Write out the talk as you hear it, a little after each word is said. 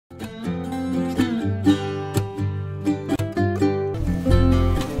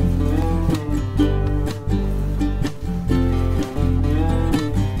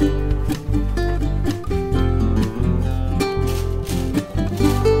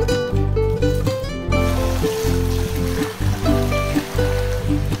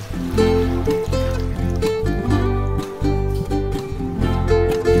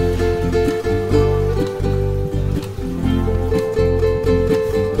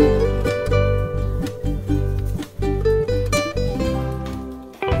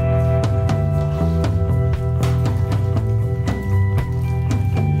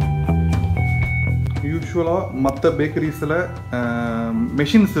மற்ற பேக்கரிஸில்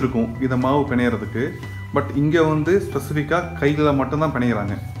மெஷின்ஸ் இருக்கும் இதை மாவு பிணையிறதுக்கு. பட் இங்கே வந்து ஸ்பெசிஃபிக்காக கையில் மட்டும்தான்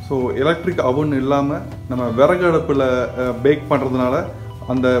பிணையிறாங்க. ஸோ எலக்ட்ரிக் அவன் இல்லாமல் நம்ம விறகு அடுப்பில் பேக் பண்ணுறதுனால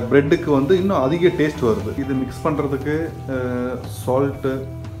அந்த ப்ரெட்டுக்கு வந்து இன்னும் அதிக டேஸ்ட் வருது. இது மிக்ஸ் பண்ணுறதுக்கு சால்ட்டு,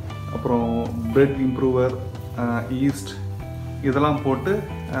 அப்புறம் ப்ரெட் இம்ப்ரூவர், ஈஸ்ட் இதெல்லாம் போட்டு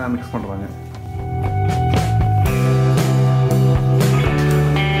மிக்ஸ் பண்ணுறாங்க.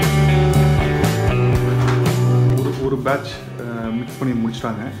 ஒரு பேட்ச் மிக்ஸ் பண்ணி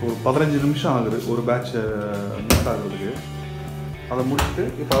முடிச்சிட்டாங்க. ஒரு 15 நிமிஷம் ஆகுது ஒரு பேட்ச் மிக்ஸ் ஆகுறதுக்கு. அதை முடிச்சுட்டு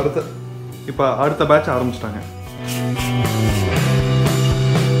இப்போ அடுத்த பேட்ச் ஆரம்பிச்சிட்டாங்க.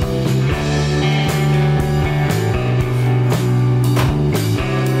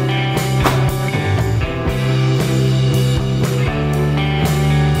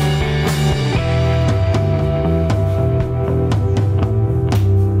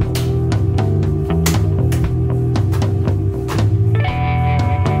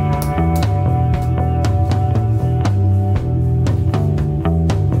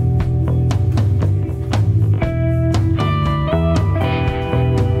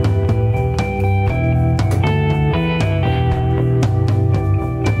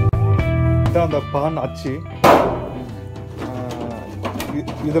 அந்த பான் அச்சு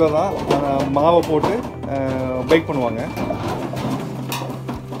இதில் தான் மாவை போட்டு பேக் பண்ணுவாங்க.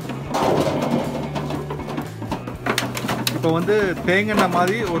 இப்போ வந்து தேங்காய்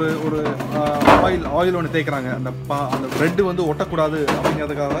மாதிரி ஒரு ஆயில் ஒன்று தேய்க்கிறாங்க. அந்த ப்ரெட்டு வந்து ஒட்டக்கூடாது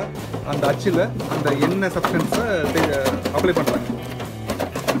அப்படிங்கிறதுக்காக அந்த அச்சில் அந்த எண்ணெய் சப்ஸ்டன்ஸை அப்ளை பண்ணுறாங்க.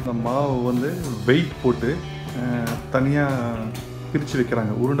 அந்த மாவு வந்து வெயிட் போட்டு தனியாக பிரித்து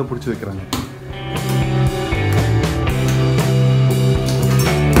வைக்கிறாங்க, உருண்டை பிடிச்சி வைக்கிறாங்க.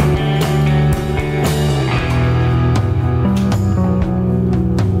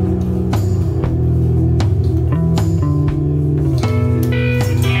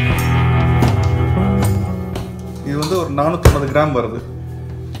 இது வந்து ஒரு 450 கிராம் வருது.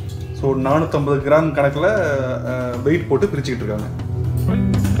 ஸோ 450 கிராம் கணக்கில் வெயிட் போட்டு பிரிச்சுக்கிட்டு இருக்காங்க.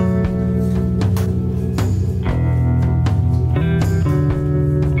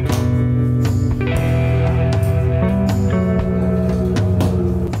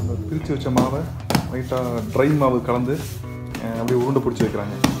 பிரித்து வச்ச மாவை லைட்டாக ட்ரை மாவு கலந்து அப்படியே உருண்டை பிடிச்சி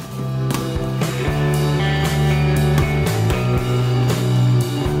வைக்கிறாங்க.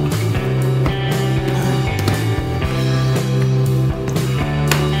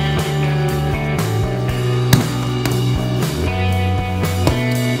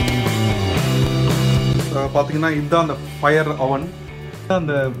 பார்த்தீங்கன்னா இதுதான் அந்த ஃபயர் அவன்.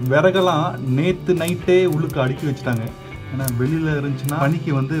 அந்த விறகெல்லாம் நேற்று நைட்டே உள்ளுக்கு அடுக்கி வச்சுட்டாங்க. ஏன்னா வெளியில் இருந்துச்சுன்னா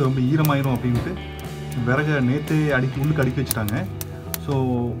பனிக்கு வந்து ரொம்ப ஈரமாயிரும் அப்படின்ட்டு விறகை நேற்றே உள்ளுக்கு அடுக்கி வச்சுட்டாங்க. ஸோ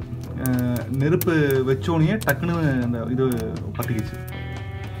நெருப்பு வச்சோடனே டக்குன்னு அந்த இது பற்றிக்கிச்சு.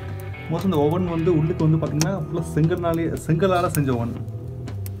 மோஸ்ட் இந்த ஓவன் வந்து உள்ளுக்கு வந்து பார்த்திங்கன்னா ஃபுல்லாக செங்கலால் செஞ்ச ஓவன்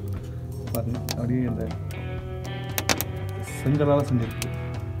பாருங்க. அப்படியே அந்த செங்கலால் செஞ்சிருக்கு.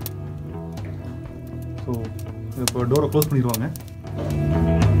 ஸோ இப்போ டோரை க்ளோஸ் பண்ணிடுவாங்க.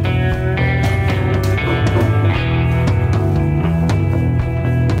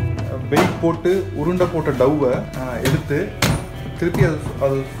 வெயிட் போட்டு உருண்டை போட்ட டவ்வை எடுத்து திருப்பி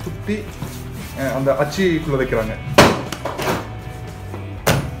அதை சுற்றி அந்த அச்சிக்குள்ளே வைக்கிறாங்க.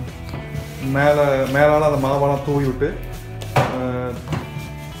 மேலால் அந்த மாவெல்லாம் தூவி விட்டு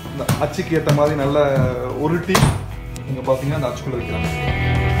இந்த அச்சிக்கு ஏற்ற மாதிரி நல்லா உருட்டி இங்கே பார்த்தீங்கன்னா அந்த அச்சுக்குள்ளே வைக்கிறாங்க.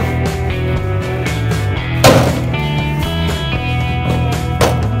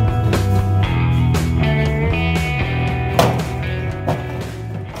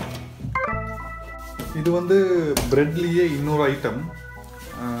 இது வந்து பிரெட்லேயே இன்னொரு ஐட்டம்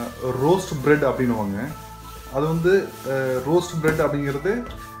ரோஸ்ட் பிரெட் அப்படின்னுவாங்க. அது வந்து ரோஸ்ட் பிரெட் அப்படிங்கிறது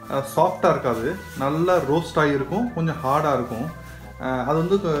சாஃப்டாக இருக்காது, நல்லா ரோஸ்ட் ஆகியிருக்கும், கொஞ்சம் ஹார்டாக இருக்கும். அது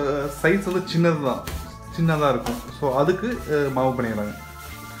வந்து சைஸ் வந்து சின்னதாக இருக்கும். ஸோ அதுக்கு மாவு பண்ணிக்கிறாங்க.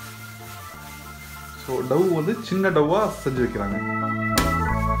 ஸோ டவ் வந்து சின்ன டவ்வாக செஞ்சு வைக்கிறாங்க.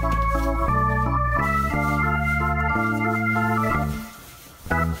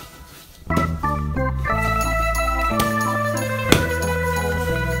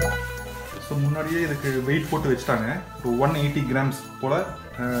 ஸோ முன்னாடியே இதுக்கு வெயிட் போட்டு வச்சுட்டாங்க. ஒரு 180 கிராம்ஸ் போல்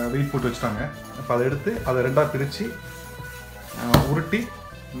வெயிட் போட்டு வச்சுட்டாங்க. இப்போ அதை எடுத்து அதை ரெண்டாக பிரித்து உருட்டி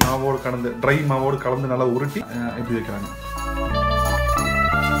மாவோடு கலந்து ட்ரை மாவோடு கலந்து நல்லா உருட்டி இப்படி வைக்கிறாங்க.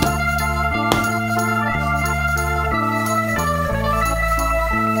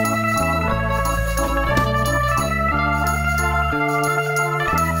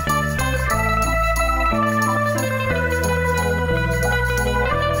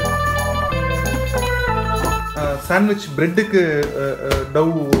 சாண்ட்விச் பிரெட்டுக்கு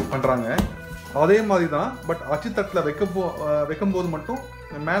டவ் பண்ணுறாங்க அதே மாதிரி தான். பட் அச்சு தட்டில் வைக்கும்போது மட்டும்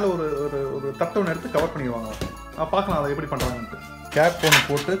மேலே ஒரு ஒரு ஒரு தட்டை ஒன்று எடுத்து கவர் பண்ணிடுவாங்க. பார்க்கலாம் அதை எப்படி பண்ணுறாங்கன்ட்டு. கேப் ஒன்று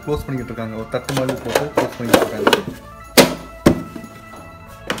போட்டு க்ளோஸ் பண்ணிக்கிட்டு இருக்காங்க. ஒரு தட்டு மாதிரி போட்டு க்ளோஸ் பண்ணிக்கிட்டு இருக்காங்க.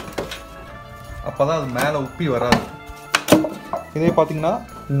 அப்போ தான் அது மேலே உப்பி வராது. இதே பார்த்தீங்கன்னா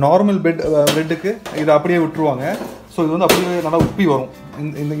நார்மல் பிரெட்டுக்கு இதை அப்படியே விட்டுருவாங்க. ஸோ இது வந்து அப்படியே நல்லா உப்பி வரும்.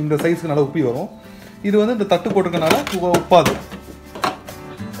 இந்த சைஸுக்கு நல்லா உப்பி வரும். இது வந்து இந்த தட்டு போட்டிருக்கனால உப்பாது.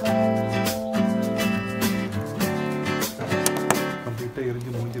 கம்ப்ளீட்டாக எரிஞ்சு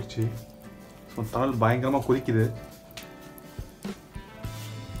முடிஞ்சிருச்சு. ஸோ தணல் பயங்கரமாக கொதிக்குது.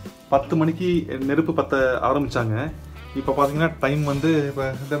 10 மணிக்கு நெருப்பு பற்ற ஆரம்பித்தாங்க. இப்போ பார்த்தீங்கன்னா டைம் வந்து இப்போ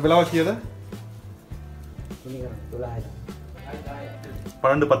இந்த விலாவாக்கியதை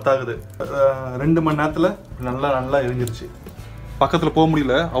 12:10 ஆகுது. 2 மணி நேரத்தில் நல்லா எரிஞ்சிருச்சு. பக்கத்தில் போக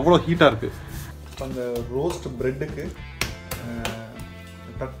முடியல, அவ்வளோ ஹீட்டாக இருக்குது. அந்த ரோஸ்ட் பிரெட்டுக்கு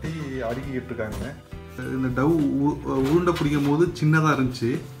தட்டி அடுக்கிக்கிட்டு இருக்காங்க. இந்த டவ் உருண்டை பிடிக்கும் போது சின்னதாக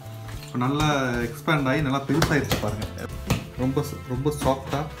இருந்துச்சு. நல்லா எக்ஸ்பேண்ட் ஆகி நல்லா பெருசாகிடுச்சு பாருங்கள். ரொம்ப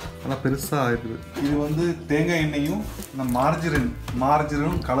சாஃப்டாக நல்லா பெருசாக ஆகிடுது. இது வந்து தேங்காய் எண்ணெயும் இந்த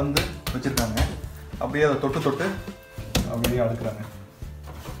மார்ஜரினும் கலந்து வச்சுருக்காங்க. அப்படியே அதை தொட்டு அப்படியே அடுக்குறாங்க.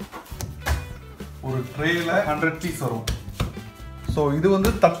 ஒரு ட்ரேயில் 100 பீஸ் வரும். ஸோ இது வந்து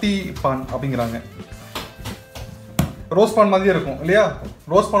தட்டி பான் அப்படிங்கிறாங்க. ரோஸ் பான் மாதிரியே இருக்கும் இல்லையா?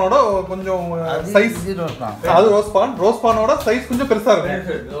 ரோஸ் பானோட கொஞ்சம் சைஸ், அது ரோஸ் பானோட சைஸ் கொஞ்சம் பெருசாக இருக்கும்.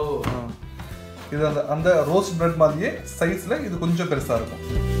 இது அந்த ரோஸ்ட் பிரெட் மாதிரியே சைஸில் இது கொஞ்சம் பெருசாக இருக்கும்.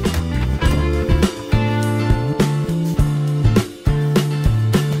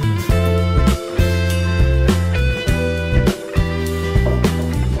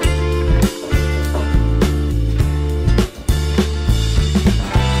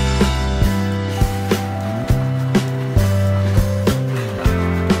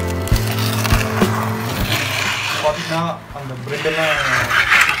 பார்த்தீங்கன்னா அந்த பிரெட்டெல்லாம்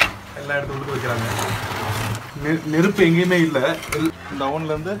எல்லா இடத்துல உள்ளுக்கு வைக்கிறாங்க. நெருப்பு எங்கேயுமே இல்லை. இந்த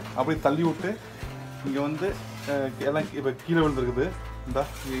அவன்லேருந்து அப்படியே தள்ளி விட்டு இங்கே வந்து எல்லாம் இப்போ கீழே விழுந்துருக்குது.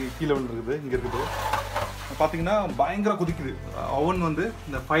 கீழே விழுந்துருக்குது. இங்கே இருக்குது பார்த்தீங்கன்னா பயங்கர கொதிக்குது. அவன் வந்து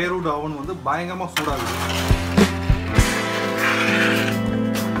இந்த ஃபயர்வுட் அவன் வந்து பயங்கரமாக சூடாகுது.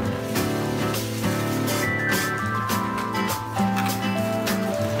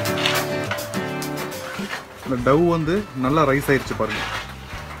 இந்த டவ் வந்து நல்லா ரைஸ் ஆயிடுச்சு பாருங்கள்.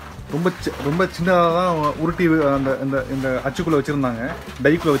 ரொம்ப சின்னதாக தான் உருட்டி இந்த அச்சுக்குள்ளே வச்சுருந்தாங்க,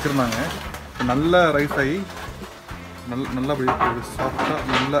 டைக்குள்ளே வச்சுருந்தாங்க. நல்லா ரைஸ் ஆகி நல்லா அப்படி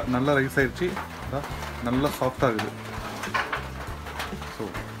சாஃப்டாக நல்லா ரைஸ் ஆகிடுச்சு. நல்லா சாஃப்டாகுது. ஸோ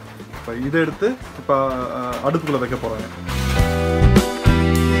இப்போ இதை எடுத்து இப்போ அடுப்புக்குள்ளே வைக்க போகிறாங்க.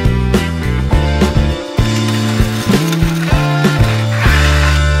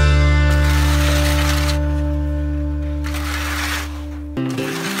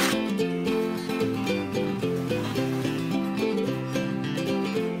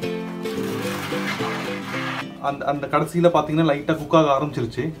 அந்த கடைசியில் பார்த்தீங்கன்னா லைட்டாக குக் ஆக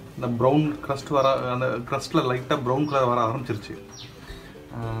ஆரம்பிச்சிருச்சு. இந்த ப்ரௌன் க்ரஸ்ட் அந்த க்ரஸ்ட்டில் லைட்டாக ப்ரௌன் கலர் வர ஆரம்பிச்சிருச்சு.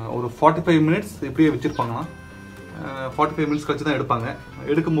 ஒரு 45 மினிட்ஸ் இப்படியே வச்சுருப்பாங்கன்னா 45 மினிட்ஸ் கழிச்சு தான் எடுப்பாங்க.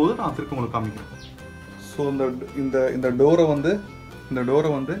 எடுக்கும்போது நான் திருப்பி உங்களுக்கு காமிக்கிறேன். ஸோ இந்த டோரை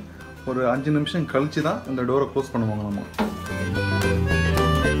வந்து ஒரு 5 நிமிஷம் கழிச்சு தான் இந்த டோரை க்ளோஸ் பண்ணுவாங்க. நம்ம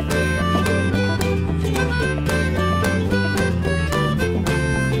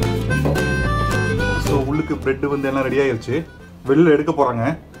உள்ளுக்கு பிரெட் வந்து எல்லாம் ரெடி ஆகிடுச்சு. வெளியில் எடுக்க போகிறாங்க.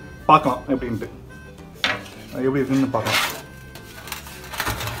 பார்க்கலாம் எப்படின்ட்டு, எப்படி இருக்குன்னு பார்க்கலாம்.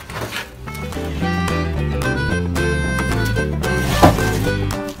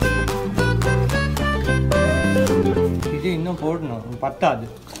 இது இன்னும் போடணும், பத்தாது.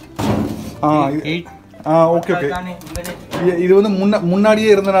 ஓகே. இது வந்து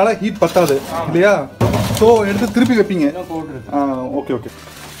முன்னாடியே இருந்தனால ஹீட் பத்தாது இல்லையா? ஸோ எடுத்து திருப்பி வைப்பீங்க. ஓகே.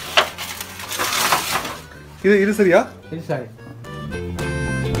 இது சரியா? இது சரி.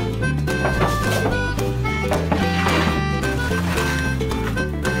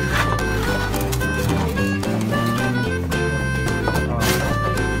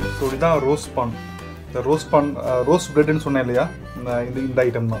 ஸோ இதுதான் ரோஸ்ட் பான். இந்த ரோஸ்ட் பிரெட்னு சொன்னேன் இல்லையா? இந்த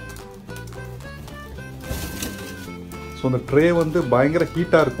ஐட்டம் தான். ஸோ இந்த ட்ரே வந்து பயங்கர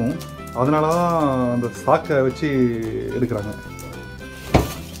ஹீட்டாக இருக்கும். அதனால தான் அந்த சாக்கை வச்சு எடுக்கிறாங்க.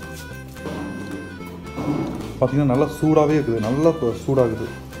 பார்த்தீங்கன்னா நல்லா சூடாகவே இருக்குது. நல்லா சூடாகுது.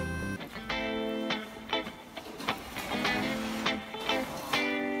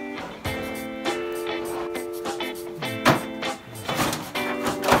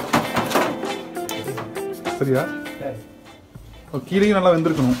 சரியா? கீழேயும் நல்லா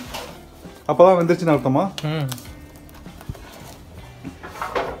வெந்திருக்கணும். அப்போ தான் வெந்துருச்சுன்னு அர்த்தமா?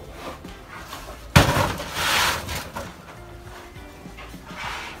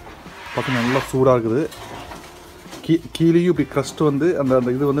 பார்த்தீங்கன்னா நல்லா சூடாக இருக்குது. கீழேயும் இப்படி க்ரஸ்ட் வந்து அந்த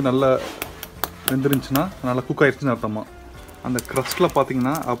அந்த இது வந்து நல்லா வெந்துருந்துச்சுன்னா நல்லா குக் ஆயிடுச்சுன்னு அர்த்தமா. அந்த க்ரஸ்ட்டில்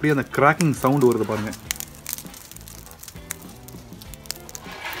பார்த்தீங்கன்னா அப்படியே அந்த கிராக்கிங் சவுண்டு வருது பாருங்கள்.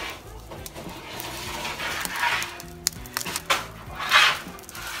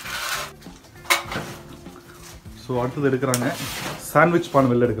 ஸோ அடுத்தது எடுக்கிறாங்க, சாண்ட்விச் பான்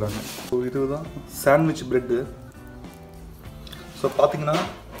வெளில எடுக்கிறாங்க. ஸோ இதுதான் சாண்ட்விச் ப்ரெட்டு. ஸோ பார்த்தீங்கன்னா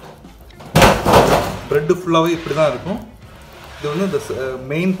ப்ரெட்டு ஃபுல்லாகவே இப்படி தான் இருக்கும். இது வந்து இந்த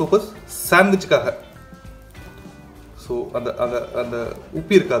மெயின் பர்பஸ் சாண்ட்விச்சுக்காக. ஸோ அந்த அந்த அந்த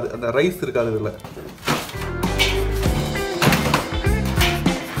உப்பி இருக்காது, அந்த ரைஸ் இருக்காது இதில்.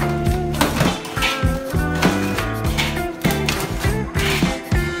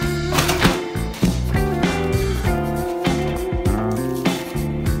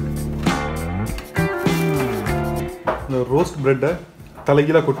 இந்த ரோஸ்ட் பிரெட்டை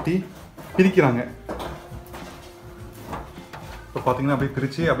தலைகீழாக கொட்டி பிரிக்கிறாங்க. இப்போ பார்த்தீங்கன்னா அப்படியே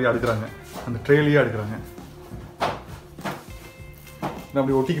பிரித்து அப்படியே அடுக்கிறாங்க, அந்த ட்ரேலையே அடுக்கிறாங்க.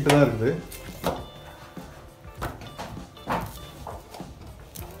 அப்படி ஒட்டிக்கிட்டு தான் இருக்குது.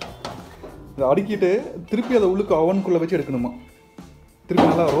 இதை அடுக்கிட்டு திருப்பி அதை உள்ளுக்கு அவனுக்குள்ளே வச்சு எடுக்கணுமா. திருப்பி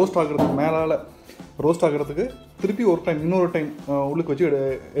நல்லா ரோஸ்ட் ஆகிறதுக்கு மேலால் ரோஸ்ட் ஆகிறதுக்கு திருப்பி ஒரு டைம் இன்னொரு டைம் உள்ளுக்கு வச்சு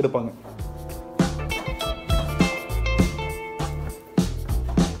எடுப்பாங்க.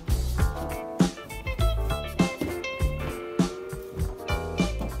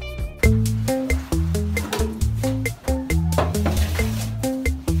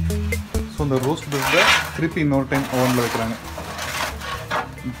 இந்த ரோஸ்ட் பிரெட்டை திருப்பி இன்னொரு டைம் ஓவனில் வைக்கிறாங்க.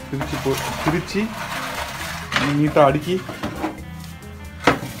 பிரித்து நீட்டாக அடுக்கி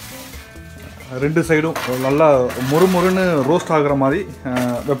ரெண்டு சைடும் நல்லா மொறுன்னு ரோஸ்ட் ஆகிற மாதிரி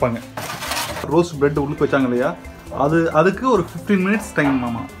வைப்பாங்க. ரோஸ்ட் பிரெட் உள்ளுக்கு வச்சாங்க இல்லையா, அதுக்கு ஒரு 15 மினிட்ஸ் டைம்.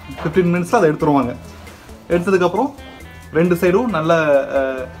 ஆமாம், 15 மினிட்ஸில் அதை எடுத்துருவாங்க. எடுத்ததுக்கப்புறம் ரெண்டு சைடும்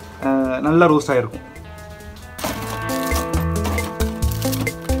நல்லா ரோஸ்ட் ஆகிருக்கும்.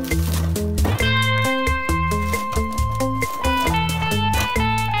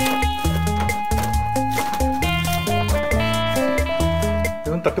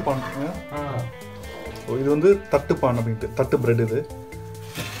 தட்டுப்பான். இது வந்து தட்டுப்பான் அப்படின்ட்டு தட்டு பிரெட் இது.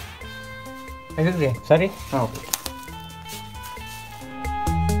 சரி. ஓகே.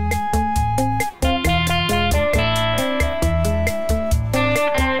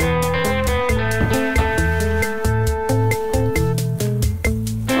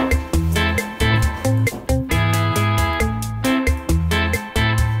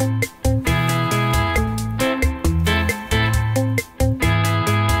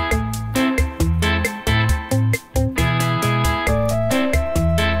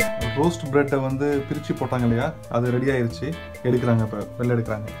 ரோஸ்ட் பிரெட்டை வந்து பிரித்து போட்டாங்க இல்லையா, அது ரெடி ஆயிடுச்சு. எடுக்கிறாங்க, இப்போ வெளில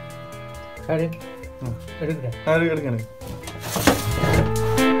எடுக்கிறாங்க. சரி, எடுங்க.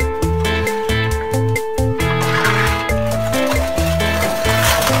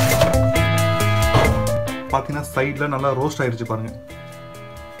 பார்த்தீங்கன்னா சைடில் நல்லா ரோஸ்ட் ஆயிடுச்சு பாருங்கள்.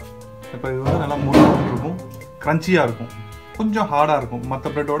 இப்போ இது வந்து நல்லா முறுமுறு இருக்கும், க்ரன்ச்சியாக இருக்கும், கொஞ்சம் ஹார்டாக இருக்கும். மற்ற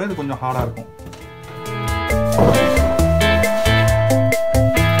பிரெட்டோட இது கொஞ்சம் ஹார்டாக இருக்கும்.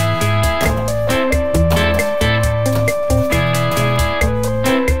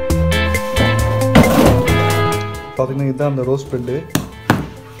 பார்த்தீங்கன்னா இதுதான் அந்த ரோஸ்ட் பிரெட்டு.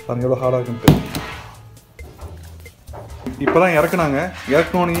 பாருங்கள் எவ்வளோ ஹார்டாக இருக்குன்ட்டு. இப்போ தான் இறக்குனாங்க,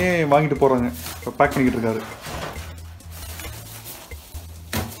 இறக்கணுன்னே வாங்கிட்டு போகிறாங்க. இப்போ பேக் பண்ணிக்கிட்டு இருக்காரு.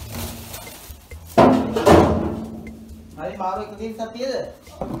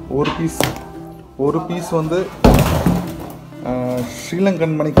 ஒரு பீஸ் வந்து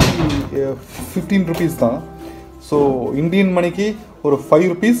ஸ்ரீலங்கன் மணிக்கு 15 ருபீஸ் தான். ஸோ இந்தியன் மணிக்கு ஒரு 5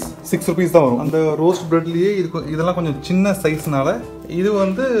 ருபீஸ் 6 ருபீஸ் தான் வரும். அந்த ரோஸ்ட் பிரெட்லேயே இதெல்லாம் கொஞ்சம் சின்ன சைஸ்னால இது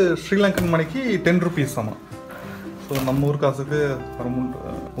வந்து ஸ்ரீலங்கன் மணிக்கு 10 ருபீஸ் ஆமாம். ஸோ நம்ம ஊர் காசுக்கு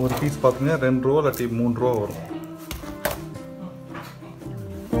ஒரு பீஸ் பார்த்தீங்கன்னா 2 ரூபா இல்லாட்டி 3 ரூபா வரும்.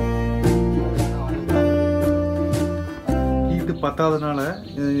 ஹீட்டு பத்தாதனால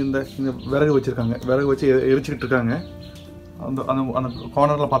இந்த விறகு வச்சுருக்காங்க, விறகு வச்சு எரிச்சிக்கிட்டு இருக்காங்க. அந்த அந்த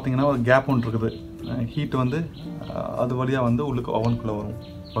கார்னரில் பார்த்தீங்கன்னா ஒரு கேப் ஒன்று இருக்குது. ஹீட் வந்து அது வழியாக வந்து உள்ளுக்கு அவனுக்குள்ளே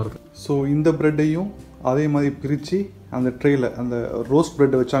வருது. ஸோ இந்த ப்ரெட்டையும் அதே மாதிரி பிரித்து அந்த ட்ரேயில் அந்த ரோஸ்ட்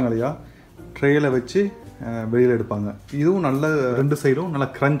ப்ரெட்டை வச்சாங்க இல்லையா, ட்ரேயில் வச்சு வெளியில் எடுப்பாங்க. இதுவும் நல்ல ரெண்டு சைடும் நல்லா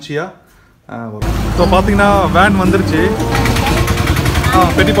க்ரன்ச்சியாக வரும். ஸோ பார்த்தீங்கன்னா வேன் வந்துருச்சு.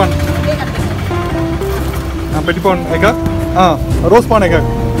 பெட்டிப்பான் ஏக்கா ரோஸ் பானை